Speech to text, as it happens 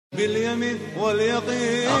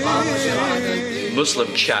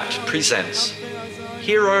Muslim Chat presents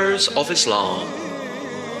Heroes of Islam,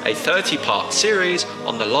 a 30-part series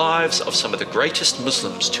on the lives of some of the greatest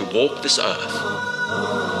Muslims to walk this earth.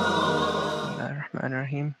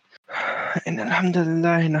 Bismillahirrahmanirrahim. إن الحمد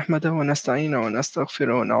لله نحمده ونستعينه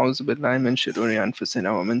ونستغفره ونعوذ بالله من شرور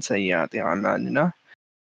أنفسنا ومن سيئات أعمالنا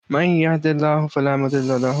من يهد الله فلا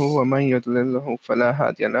مضل له ومن يضلل فلا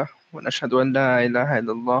هادي له ونشهد أن لا إله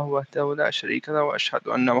إلا الله وحده لا شريك له وأشهد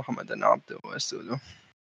أن محمدا عبده ورسوله.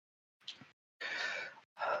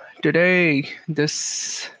 Today,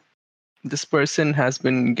 this person has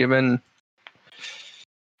been given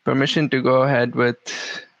permission to go ahead with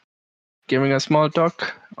giving a small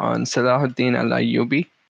talk on Salahuddin al-Ayyubi,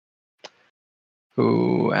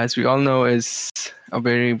 who, as we all know, is a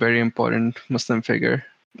very, very important Muslim figure.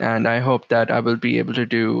 And I hope that I will be able to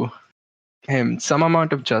do him some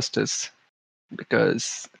amount of justice,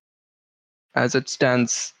 because as it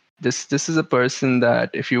stands, this is a person that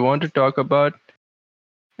if you want to talk about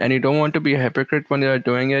and you don't want to be a hypocrite when you're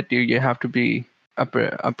doing it, you have to be a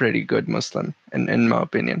pretty good Muslim, in my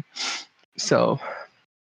opinion. So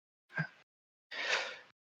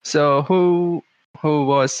who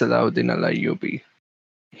was Salahuddin al-Ayyubi?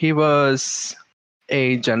 He was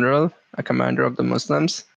a general, a commander of the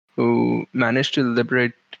Muslims who managed to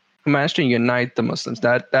unite the Muslims.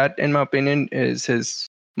 That in my opinion is his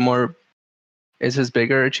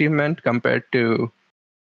bigger achievement compared to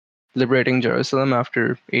liberating Jerusalem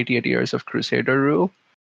after 88 years of Crusader rule.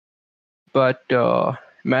 But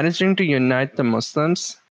managing to unite the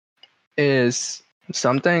Muslims is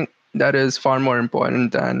something that is far more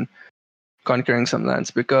important than conquering some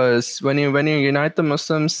lands, because when you unite the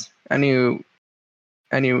Muslims and you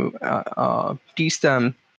teach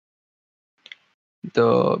them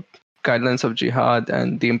the guidelines of jihad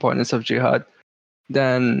and the importance of jihad,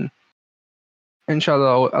 then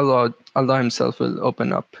inshallah Allah himself will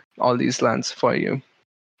open up all these lands for you.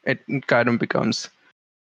 It kind of becomes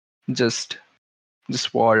just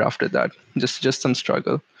war after that, just some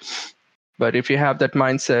struggle. But if you have that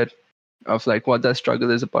mindset of like what the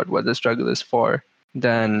struggle is about, what the struggle is for,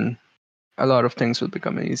 then a lot of things will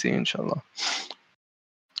become easy, inshallah.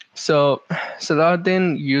 So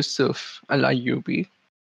Salahuddin Yusuf al-Ayyubi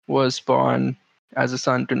was born as a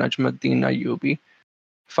son to Najmuddin Ayyubi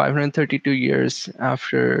 532 years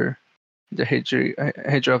after the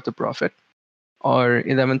Hijrah of the Prophet, or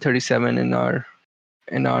 1137 in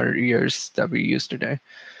our years that we use today,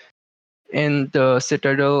 in the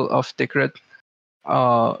citadel of Tikrit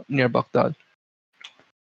near Baghdad.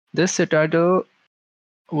 This citadel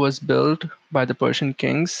was built by the Persian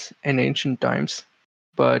kings in ancient times,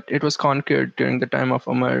 but it was conquered during the time of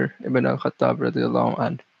Umar ibn al-Khattab radiallahu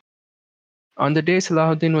anhu. On the day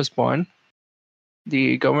Salahuddin was born,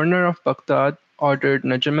 the governor of Baghdad ordered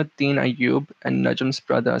Najmuddin Ayyub and Najm's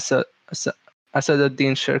brother Asaduddin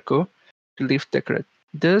Shirkuh to leave Tikrit.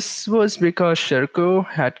 This was because Shirkuh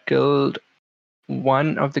had killed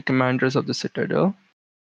one of the commanders of the citadel.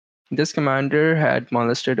 This commander had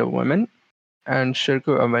molested a woman, and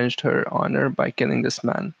Shirkuh avenged her honor by killing this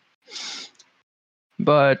man.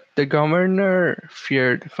 But the governor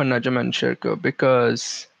feared for Najm and Shirkuh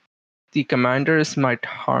because the commanders might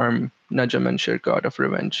harm Najm and Shirkuh out of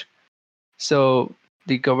revenge. So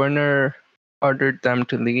the governor ordered them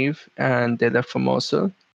to leave, and they left for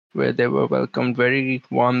Mosul, where they were welcomed very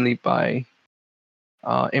warmly by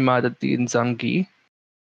Imad ad-Din Zangi,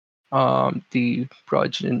 the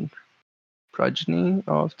progeny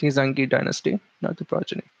of the Zangi dynasty, not the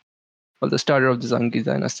progeny, well, the starter of the Zangi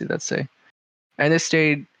dynasty, let's say. And they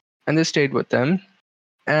stayed with them.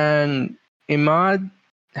 And Imad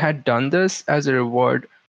had done this as a reward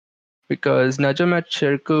because Najm and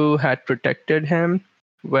Shirkuh had protected him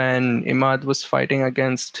when Imad was fighting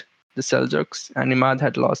against the Seljuks, and Imad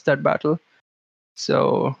had lost that battle.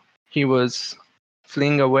 So he was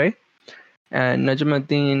fleeing away, and Najm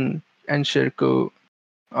ad-Din and Shirkuh,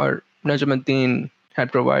 or Najm ad-Din,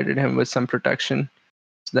 had provided him with some protection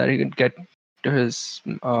so that he could get to his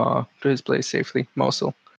place safely,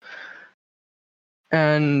 Mosul.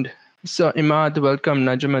 And so Imad welcomed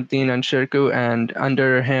Najm ad-Din and Shirkuh, and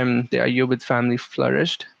under him the Ayyubid family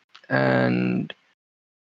flourished, and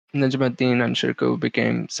Najm ad-Din and Shirkuh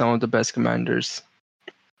became some of the best commanders.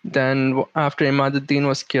 Then after Imad ad-Din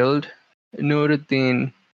was killed, Nur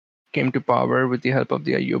ad-Din came to power with the help of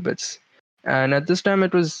the Ayyubids. And at this time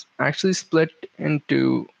it was actually split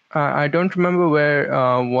into, I don't remember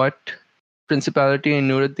what principality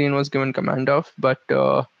Nur ad-Din was given command of, but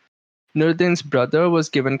Nur ad-Din's brother was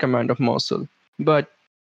given command of Mosul. But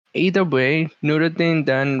either way, Nur ad-Din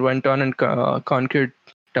then went on and conquered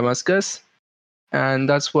Damascus, and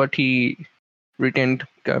that's what he retained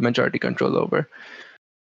majority control over.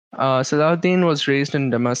 Salahuddin was raised in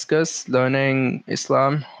Damascus, learning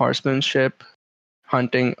Islam, horsemanship,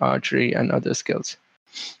 hunting, archery, and other skills.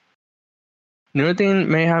 Nuruddin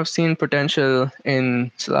may have seen potential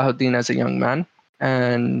in Salahuddin as a young man,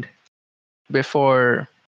 and before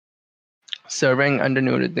serving under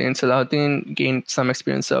Nuruddin, Salahuddin gained some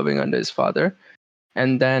experience serving under his father,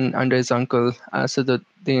 and then under his uncle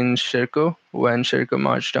Asaduddin Shirkuh when Shirkuh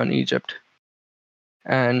marched on Egypt.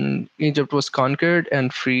 And Egypt was conquered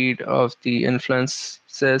and freed of the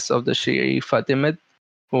influences of the Shi'i Fatimid,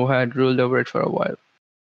 who had ruled over it for a while.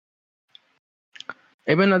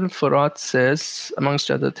 Ibn al-Furat says, amongst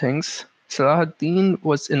other things, Salahuddin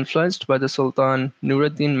was influenced by the Sultan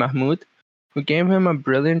Nuruddin Mahmud, who gave him a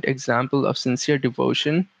brilliant example of sincere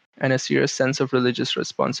devotion and a serious sense of religious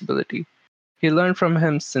responsibility. He learned from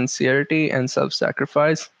him sincerity and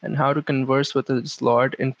self-sacrifice and how to converse with his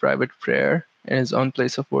Lord in private prayer in his own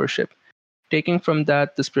place of worship, taking from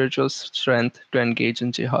that the spiritual strength to engage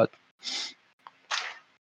in jihad.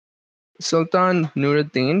 Sultan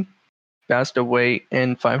Nuruddin passed away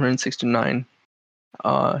in 569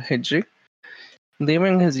 Hijri,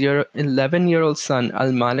 leaving his 11-year-old son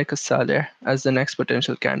Al-Malik as-Saleh as the next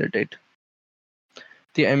potential candidate.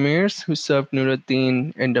 The emirs who served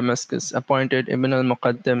Nuruddin in Damascus appointed Ibn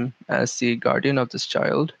al-Muqaddim as the guardian of this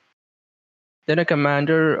child. Then a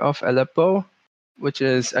commander of Aleppo, which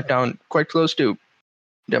is a town quite close to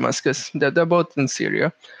Damascus, they're both in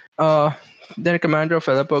Syria. Then a commander of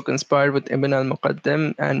Aleppo conspired with Ibn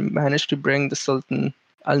al-Muqaddim and managed to bring the Sultan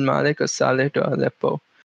Al-Malik as-Saleh to Aleppo.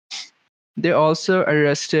 They also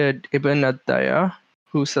arrested Ibn ad-Daya,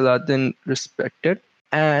 who Saladin respected.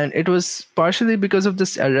 And it was partially because of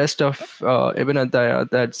this arrest of Ibn ad-Daya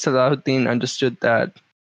that Salahuddin understood that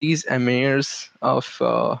these emirs of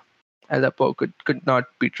Aleppo could not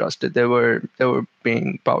be trusted. They were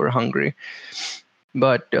being power hungry.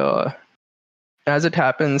 But as it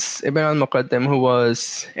happens, Ibn al-Muqaddim, who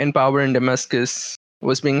was in power in Damascus,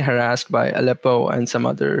 was being harassed by Aleppo and some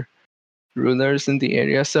other rulers in the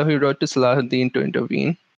area. So he wrote to Salahuddin to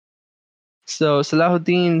intervene. So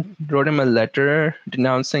Salahuddin wrote him a letter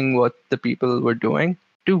denouncing what the people were doing,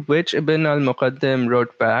 to which Ibn al-Muqaddim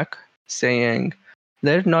wrote back, saying,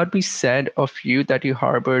 "Let it not be said of you that you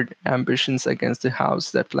harbored ambitions against the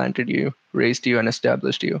house that planted you, raised you, and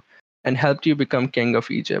established you, and helped you become king of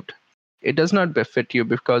Egypt. It does not befit you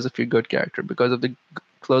because of your good character, because of the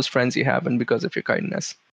close friends you have, and because of your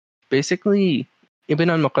kindness." Basically, Ibn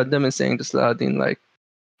al-Muqaddim is saying to Salahuddin, like,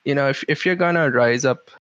 if you're gonna rise up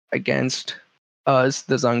against us,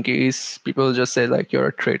 the Zangis, people just say like you're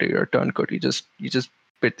a traitor, you're a turncoat. You just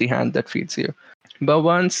bit the hand that feeds you. But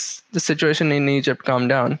once the situation in Egypt calmed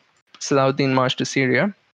down, Salahuddin marched to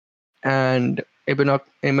Syria, and Ibn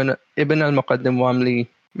al-Muqaddim warmly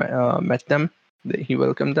met them. He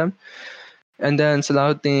welcomed them. And then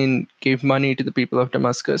Salahuddin gave money to the people of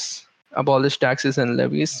Damascus, abolished taxes and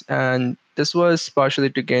levies, and this was partially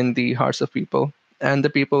to gain the hearts of people. And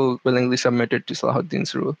the people willingly submitted to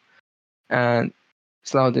Salahuddin's rule. And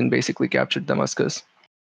Salahuddin basically captured Damascus.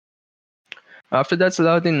 After that,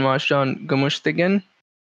 Salahuddin marched on Gumushtigin,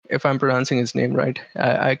 if I'm pronouncing his name right.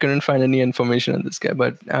 I couldn't find any information on this guy,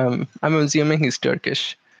 but I'm assuming he's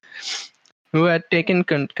Turkish, who had taken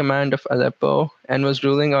command of Aleppo and was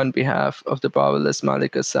ruling on behalf of the powerless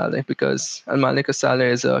Malik as-Saleh, because Al-Malik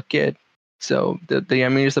as-Saleh is a kid. So the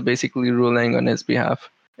emirs are basically ruling on his behalf,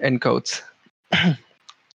 in quotes.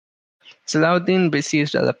 Salahuddin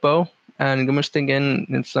besieged Aleppo, and Gumushtigin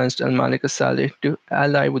influenced Al-Malik as-Saleh to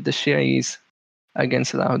ally with the Shi'is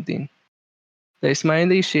against Salahuddin. The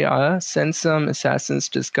Ismaili Shia sent some assassins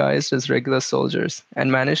disguised as regular soldiers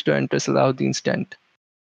and managed to enter Salahuddin's tent,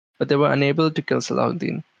 but they were unable to kill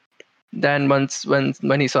Salahuddin. Then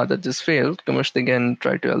when he saw that this failed, Gumushtigin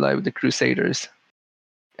tried to ally with the Crusaders.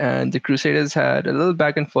 And the Crusaders had a little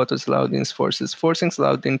back and forth with Salahuddin's forces, forcing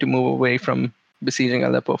Salahuddin to move away from besieging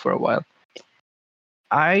Aleppo for a while.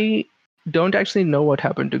 I don't actually know what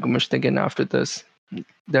happened to Gumushtigin after this.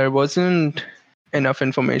 There wasn't enough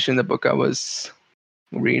information in the book I was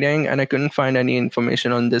reading, and I couldn't find any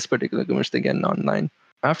information on this particular Gumushtigin online.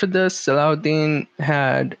 After this, Salahuddin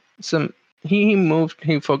had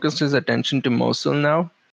he focused his attention to Mosul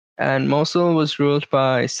now, and Mosul was ruled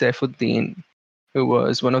by Saifuddin, who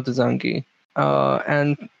was one of the Zangi.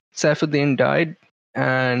 And Saifuddin died,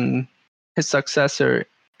 and his successor,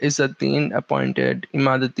 Izzuddin, appointed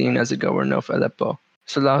Imaduddin as the governor of Aleppo.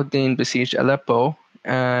 Salahuddin besieged Aleppo,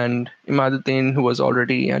 and Imaduddin, who was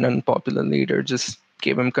already an unpopular leader, just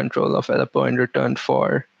gave him control of Aleppo in return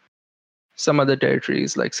for some other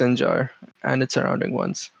territories like Sinjar and its surrounding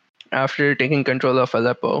ones. After taking control of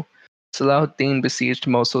Aleppo, Salahuddin besieged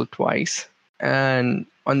Mosul twice, and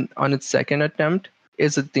on its second attempt,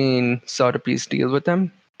 Izzuddin sought a peace deal with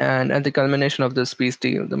him. And at the culmination of this peace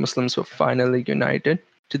deal, the Muslims were finally united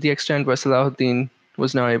to the extent where Salahuddin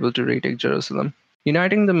was now able to retake Jerusalem.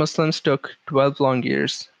 Uniting the Muslims took 12 long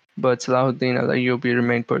years, but Salahuddin al-Ayyubi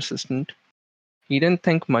remained persistent. He didn't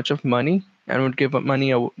think much of money and would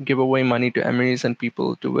give away money to emirs and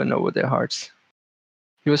people to win over their hearts.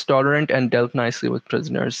 He was tolerant and dealt nicely with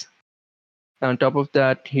prisoners. And on top of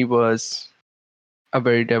that, he was a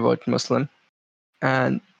very devout Muslim.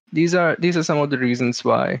 And these are some of the reasons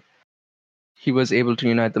why he was able to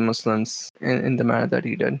unite the Muslims in the manner that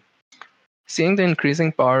he did. Seeing the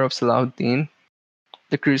increasing power of Salahuddin,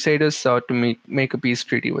 the Crusaders sought to make a peace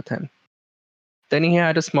treaty with him. Then he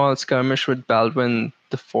had a small skirmish with Baldwin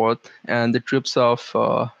IV and the troops of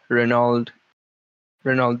Renaud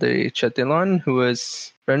de Chatillon,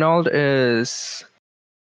 Renaud is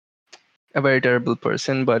a very terrible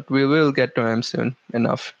person, but we will get to him soon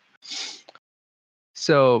enough.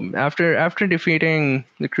 So after defeating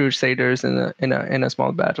the Crusaders in a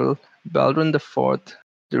small battle, Baldwin IV,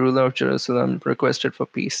 the ruler of Jerusalem, requested for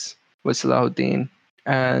peace with Salahuddin,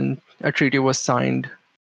 and a treaty was signed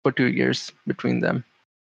for 2 years between them.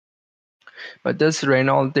 But this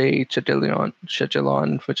Renaud de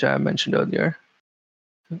Chatillon, which I mentioned earlier,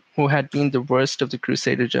 who had been the worst of the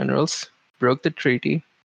Crusader generals, broke the treaty,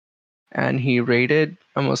 and he raided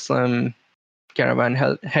a Muslim caravan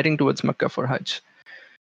heading towards Mecca for Hajj.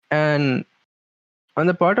 And on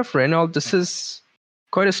the part of Renaud, this is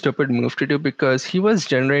quite a stupid move to do because he was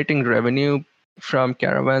generating revenue from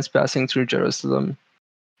caravans passing through Jerusalem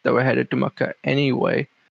that were headed to Mecca anyway.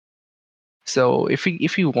 So if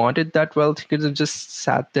he wanted that wealth, he could have just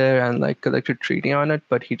sat there and like collected treaty on it,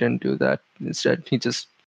 but he didn't do that. Instead, he just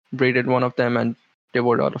raided one of them and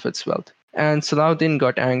devoured all of its wealth. And Salahuddin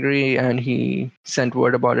got angry and he sent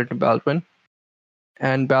word about it to Baldwin.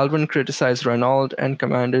 And Baldwin criticized Renaud and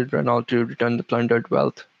commanded Renaud to return the plundered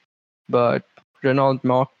wealth. But Renaud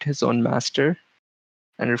mocked his own master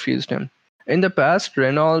and refused him. In the past,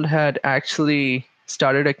 Renaud had actually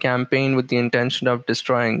started a campaign with the intention of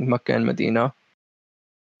destroying Mecca and Medina.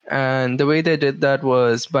 And the way they did that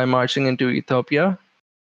was by marching into Ethiopia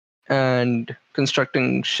and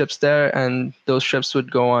constructing ships there, and those ships would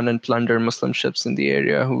go on and plunder Muslim ships in the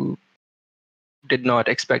area who did not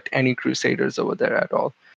expect any crusaders over there at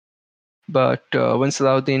all. But when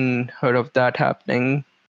Salahuddin heard of that happening,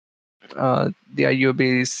 the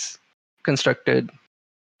Ayyubis constructed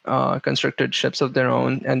ships of their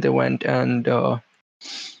own, and they went and dealt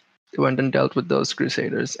with those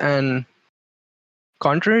crusaders. And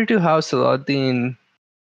contrary to how Salahuddin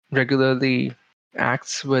regularly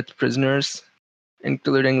acts with prisoners,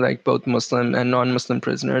 including like both Muslim and non-Muslim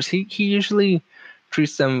prisoners, he usually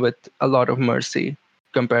treats them with a lot of mercy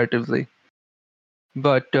comparatively.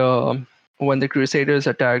 But when the Crusaders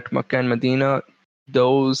attacked Mecca and Medina,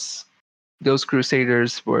 those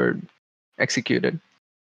Crusaders were executed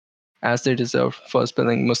as they deserved for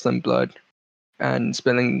spilling Muslim blood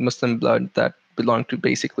that belonged to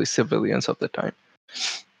basically civilians of the time.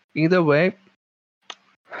 Either way,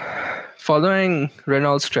 following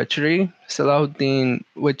Renaud's treachery,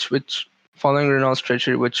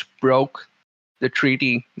 which broke the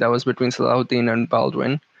treaty that was between Salahuddin and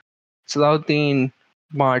Baldwin, Salahuddin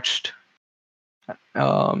marched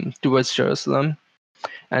towards Jerusalem,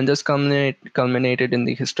 and this culminated in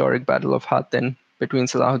the historic Battle of Hattin between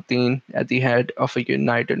Salahuddin at the head of a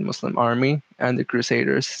united Muslim army and the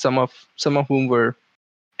Crusaders, some of whom were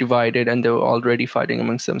divided and they were already fighting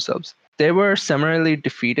amongst themselves. They were summarily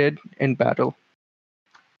defeated in battle,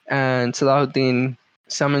 and Salahuddin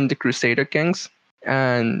summoned the Crusader kings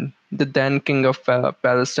and the then king of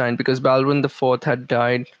Palestine, because Baldwin IV had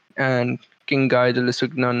died and King Guy de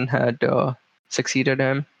Lusignan had succeeded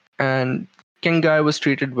him. And King Guy was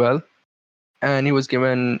treated well, and he was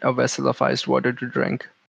given a vessel of iced water to drink.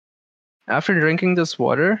 After drinking this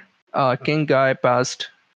water, King Guy passed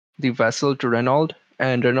the vessel to Renaud,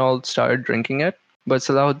 and Renaud started drinking it. But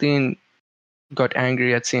Salahuddin got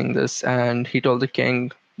angry at seeing this, and he told the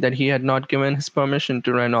king that he had not given his permission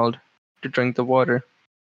to Renaud to drink the water.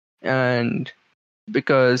 And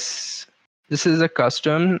because this is a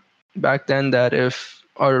custom back then, that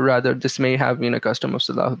this may have been a custom of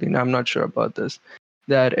Salahuddin, I'm not sure about this,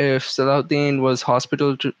 that if Salahuddin was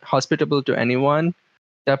hospitable to anyone,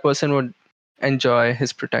 that person would enjoy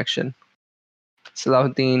his protection.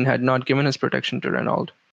 Salahuddin had not given his protection to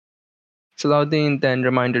Renaud. Salahuddin then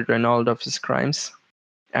reminded Renaud of his crimes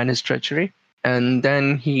and his treachery, And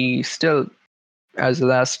then he still, as a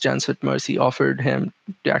last chance with mercy, offered him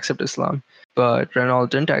to accept Islam. But Renaud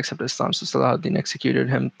didn't accept Islam, so Salahuddin executed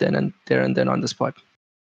him then and there and then on the spot.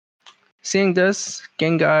 Seeing this,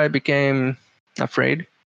 King Guy became afraid,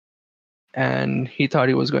 and he thought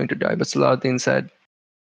he was going to die. But Salahuddin said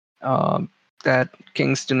that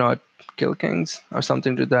kings do not kill kings, or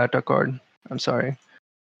something to that accord. I'm sorry.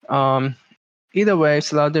 Either way,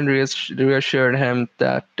 Salahuddin reassured him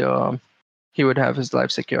that he would have his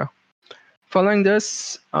life secure. Following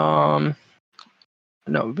this,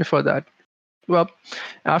 before that, well,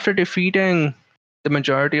 after defeating the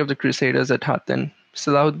majority of the Crusaders at Hattin,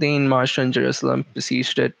 Salahuddin marched on Jerusalem,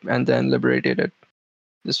 besieged it, and then liberated it.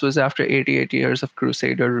 This was after 88 years of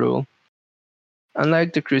Crusader rule.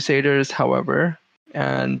 Unlike the Crusaders, however,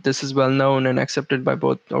 and this is well known and accepted by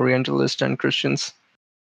both Orientalists and Christians,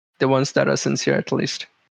 the ones that are sincere at least,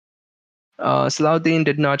 Salahuddin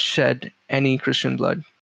did not shed any Christian blood.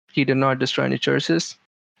 He did not destroy any churches.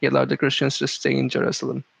 He allowed the Christians to stay in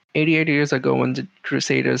Jerusalem. 88 years ago, when the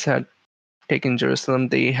Crusaders had taken Jerusalem,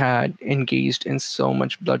 they had engaged in so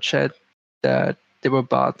much bloodshed that they were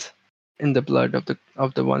bathed in the blood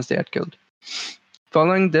of the ones they had killed.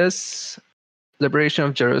 Following this liberation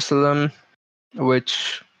of Jerusalem,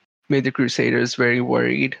 which made the Crusaders very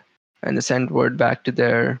worried and they sent word back to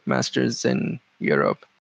their masters in Europe.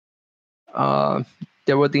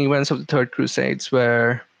 There were the events of the Third Crusades,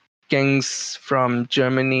 where kings from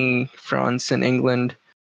Germany, France, and England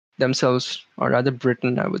themselves, or rather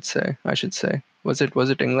Britain, I should say. Was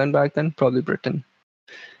it England back then? Probably Britain.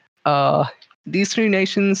 These three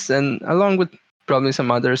nations, and along with probably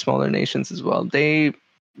some other smaller nations as well, they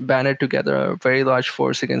banded together a very large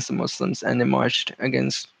force against the Muslims, and they marched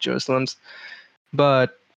against Jerusalem.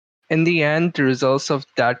 But in the end, the results of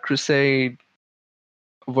that crusade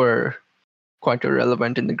were quite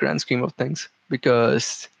irrelevant in the grand scheme of things,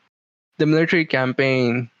 because the military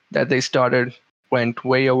campaign that they started went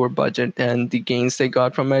way over budget, and the gains they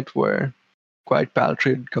got from it were quite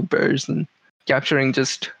paltry in comparison, capturing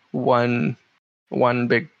just one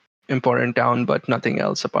big important town, but nothing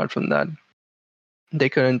else apart from that. They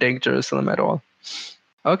couldn't take Jerusalem at all.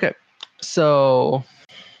 Okay, so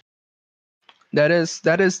that is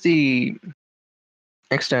the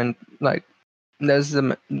extent, like that's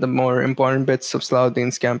the more important bits of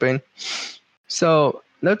Salahuddin's campaign. So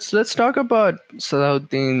let's talk about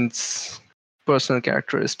Salahuddin's personal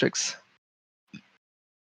characteristics.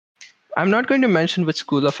 I'm not going to mention which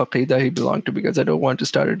school of Aqidah he belonged to, because I don't want to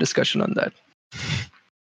start a discussion on that.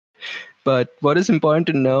 But what is important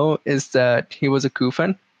to know is that he was a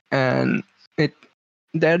Kufan, and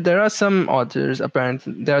there are some authors,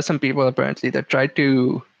 apparently there are some people apparently that try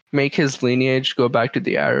to make his lineage go back to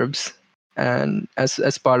the Arabs, and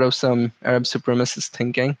as part of some Arab supremacist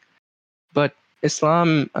thinking. But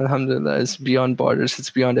Islam, alhamdulillah, is beyond borders.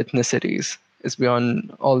 It's beyond ethnicities. It's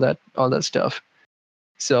beyond all that stuff.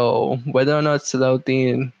 So whether or not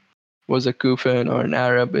Salahuddin was a Kufan or an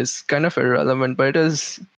Arab is kind of irrelevant, but it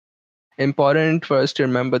is important for us to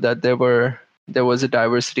remember that there was a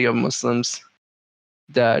diversity of Muslims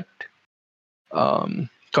that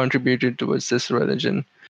contributed towards this religion.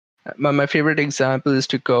 My favorite example is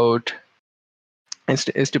to point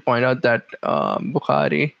out that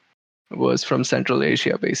Bukhari was from Central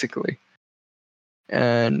Asia, basically.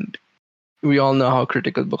 And we all know how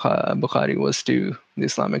critical Bukhari was to the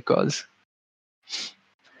Islamic cause.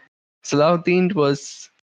 Salahuddin was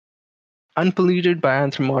unpolluted by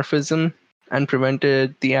anthropomorphism and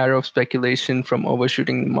prevented the arrow of speculation from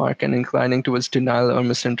overshooting the mark and inclining towards denial or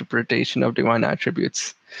misinterpretation of divine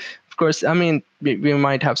attributes. Of course, I mean, we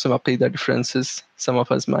might have some Aqidah differences. Some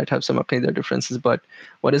of us might have some Aqidah differences, but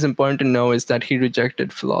what is important to know is that he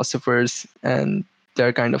rejected philosophers and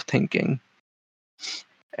their kind of thinking.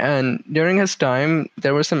 And during his time,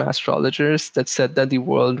 there were some astrologers that said that the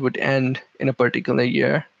world would end in a particular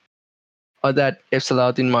year, or that if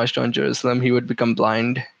Salahuddin marched on Jerusalem, he would become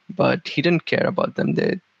blind. But he didn't care about them.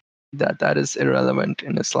 That is irrelevant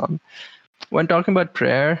in Islam. When talking about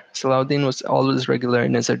prayer, Salahuddin was always regular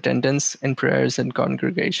in his attendance in prayers and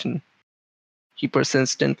congregation. He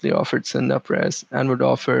persistently offered sunnah prayers and would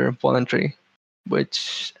offer voluntary,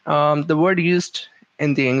 which the word used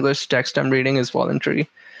in the English text I'm reading is voluntary.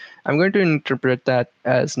 I'm going to interpret that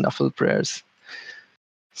as nafil prayers.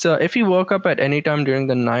 So if he woke up at any time during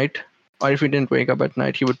the night, or if he didn't wake up at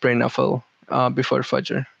night, he would pray nafil before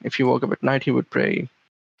Fajr. If he woke up at night, he would pray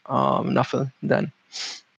nafil then.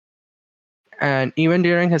 And even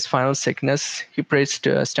during his final sickness, he prayed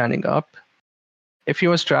standing up. If he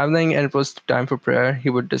was traveling and it was time for prayer,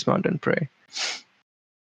 he would dismount and pray.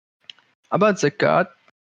 About zakat,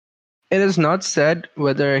 It is not said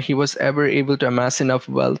whether he was ever able to amass enough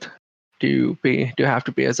wealth to have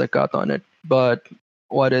to pay a zakat on it. But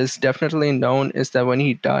what is definitely known is that when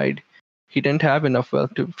he died, he didn't have enough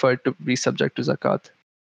wealth for it to be subject to zakat,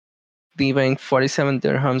 leaving 47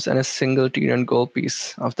 dirhams and a single Tyrian gold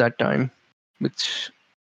piece of that time, which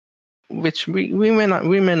we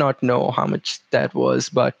may not know how much that was,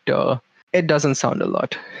 but it doesn't sound a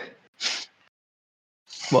lot.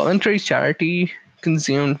 Voluntary charity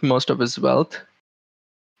consumed most of his wealth.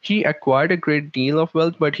 He acquired a great deal of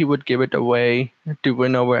wealth, but he would give it away to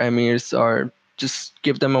win over emirs or just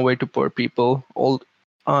give them away to poor people.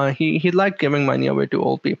 He liked giving money away to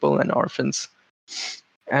old people and orphans.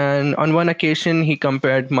 And on one occasion, he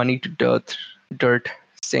compared money to dirt,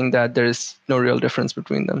 saying that there is no real difference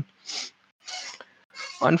between them.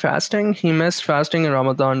 On fasting, he missed fasting in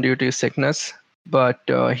Ramadan due to sickness, but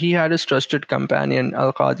he had his trusted companion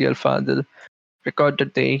Al-Qadi al-Fadil record the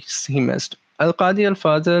days he missed. Al-Qadi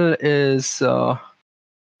al-Fadil is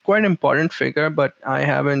quite an important figure, but I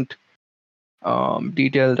haven't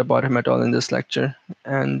detailed about him at all in this lecture.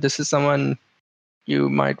 And this is someone you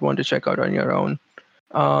might want to check out on your own.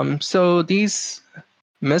 So these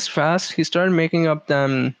missed fasts, he started making up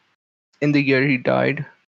them in the year he died,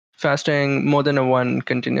 fasting more than 1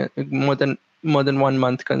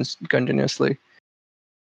 month continuously.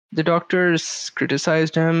 The doctors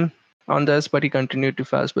criticized him on this, but he continued to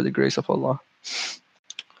fast by the grace of Allah.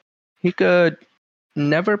 He could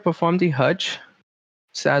never perform the Hajj,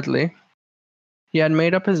 sadly. He had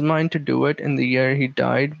made up his mind to do it in the year he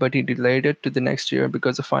died, but he delayed it to the next year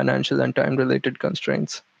because of financial and time-related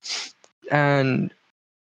constraints. And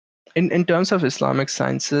in terms of Islamic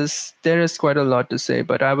sciences, there is quite a lot to say,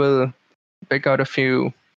 but I will pick out a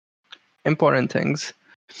few important things.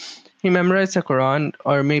 He memorized the Quran,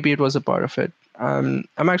 or maybe it was a part of it. I'm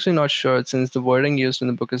actually not sure since the wording used in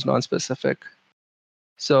the book is non-specific.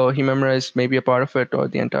 So he memorized maybe a part of it or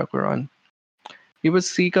the entire Quran. He would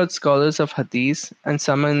seek out scholars of hadith and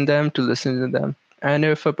summon them to listen to them. And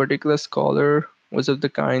if a particular scholar was of the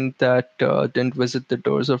kind that didn't visit the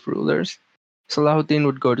doors of rulers, Salahuddin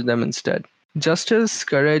would go to them instead. Justice,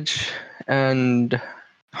 courage, and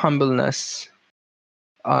humbleness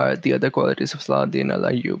are the other qualities of Salahuddin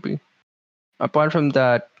al-Ayyubi. Apart from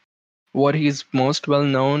that, what he's most well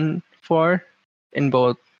known for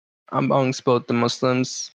amongst both the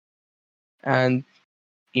Muslims and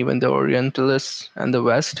even the Orientalists and the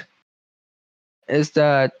West is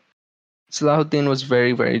that Salahuddin was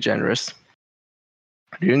very, very generous.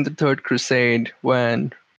 During the Third Crusade,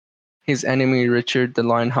 when his enemy Richard the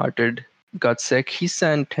Lion-Hearted got sick, he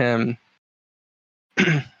sent him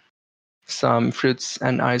some fruits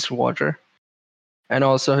and ice water, and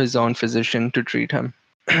also his own physician to treat him.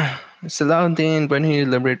 Salahuddin, when he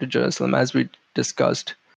liberated Jerusalem, as we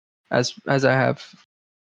discussed, as I have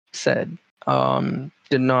said,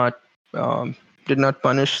 did not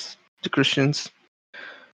punish the Christians.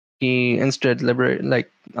 He instead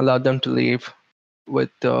allowed them to leave with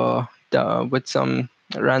some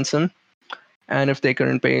ransom, and if they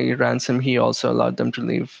couldn't pay ransom, he also allowed them to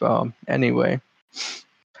leave anyway.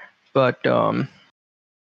 But to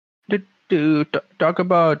talk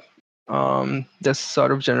about this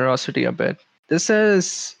sort of generosity a bit, this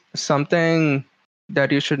is something that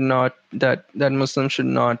that Muslims should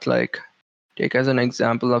not take as an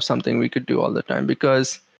example of something we could do all the time,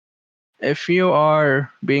 because if you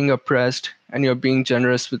are being oppressed and you're being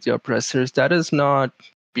generous with your oppressors, that is not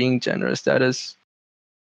being generous. That is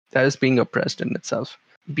being oppressed in itself.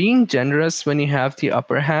 Being generous when you have the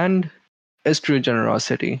upper hand is true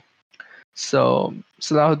generosity. So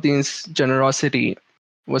Salahuddin's generosity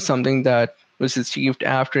was something that was achieved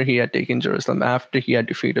after he had taken Jerusalem, after he had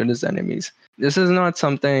defeated his enemies. This is not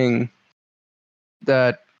something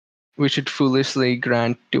that we should foolishly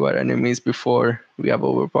grant to our enemies before we have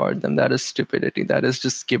overpowered them. That is stupidity. That is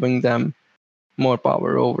just giving them more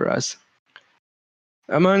power over us.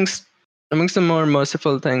 Amongst the more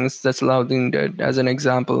merciful things that Salahuddin did, as an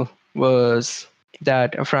example, was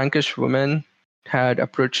that a Frankish woman had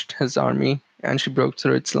approached his army, and she broke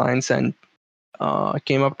through its lines and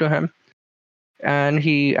came up to him. And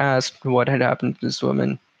he asked what had happened to this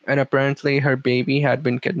woman. And apparently her baby had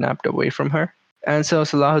been kidnapped away from her. And so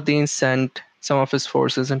Salahuddin sent some of his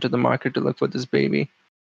forces into the market to look for this baby.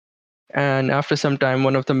 And after some time,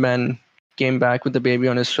 one of the men came back with the baby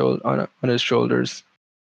on his shoulders.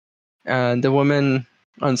 And the woman,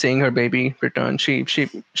 on seeing her baby return, she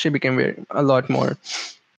became a lot more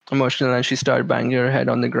emotional, and she started banging her head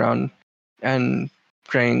on the ground and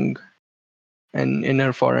praying in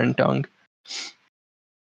her foreign tongue.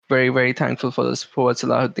 Very, very thankful for what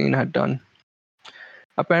Salahuddin had done.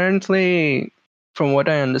 Apparently, from what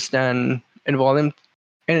I understand, in one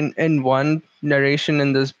narration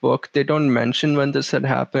in this book, they don't mention when this had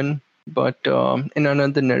happened, but in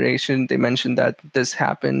another narration, they mention that this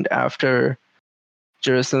happened after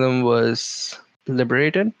Jerusalem was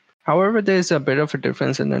liberated. However, there's a bit of a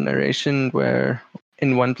difference in the narration where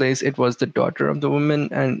in one place it was the daughter of the woman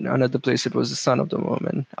and another place it was the son of the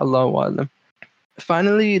woman. Allahu Alam.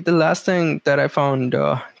 Finally, the last thing that I found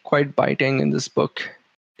quite biting in this book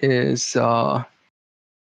is the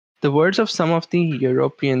words of some of the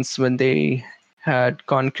Europeans when they had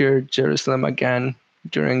conquered Jerusalem again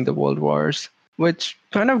during the World Wars, which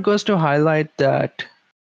kind of goes to highlight that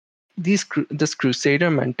this crusader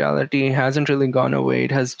mentality hasn't really gone away.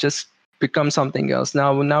 It has just become something else.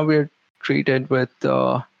 Now we're treated with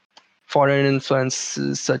foreign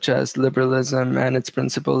influences such as liberalism and its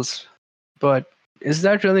principles. But is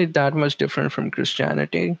that really that much different from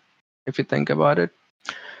Christianity, if you think about it?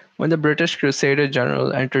 When the British Crusader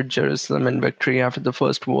general entered Jerusalem in victory after the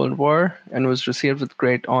First World War and was received with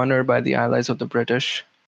great honor by the allies of the British,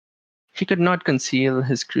 he could not conceal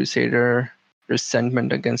his Crusader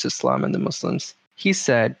resentment against Islam and the Muslims. He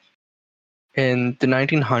said in the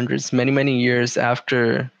 1900s, many years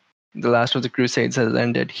after the last of the Crusades has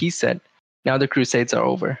ended, he said, now the Crusades are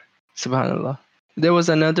over. Subhanallah. There was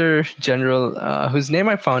another general whose name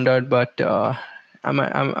I found out, but I'm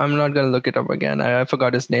not going to look it up again. I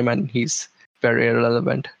forgot his name, and he's very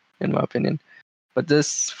irrelevant in my opinion. But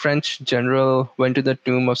this French general went to the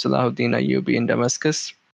tomb of Salahuddin Ayyubi in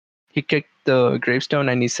Damascus. He kicked the gravestone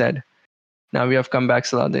and he said, now we have come back,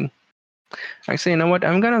 Salahuddin. Actually, you know what?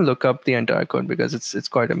 I'm going to look up the entire quote because it's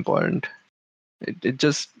quite important. It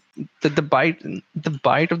just the bite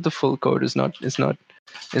of the full quote is not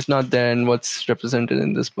there in what's represented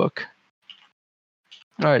in this book.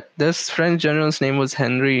 All right, this French general's name was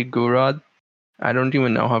Henry Gouraud. I don't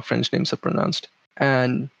even know how French names are pronounced.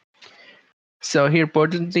 And so he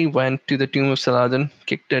reportedly went to the tomb of Saladin,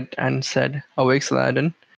 kicked it, and said, awake,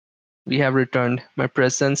 Saladin. We have returned. My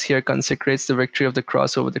presence here consecrates the victory of the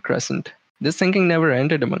cross over the crescent. This thinking never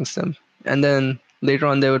ended amongst them. And then later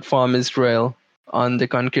on, they would form Israel on the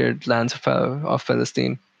conquered lands of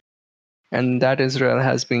Palestine. And that Israel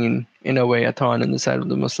has been, in a way, a thorn in the side of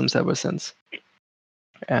the Muslims ever since.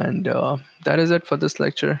 And that is it for this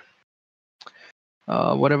lecture.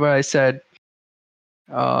 Whatever I said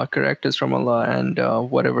correct is from Allah, and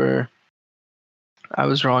whatever I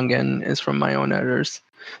was wrong in is from my own errors.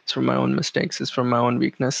 It's from my own mistakes. It's from my own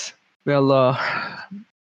weakness. May Allah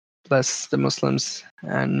bless the Muslims,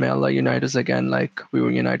 and may Allah unite us again like we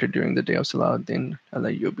were united during the day of Salahuddin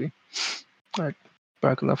al-Ayyubi. All right.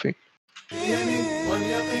 Barakallah fiqh.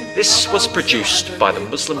 This was produced by the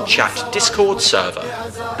Muslim Chat Discord server,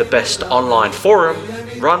 the best online forum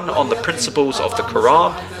run on the principles of the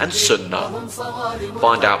Quran and Sunnah.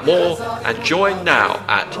 Find out more and join now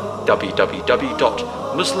at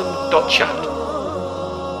www.muslim.chat.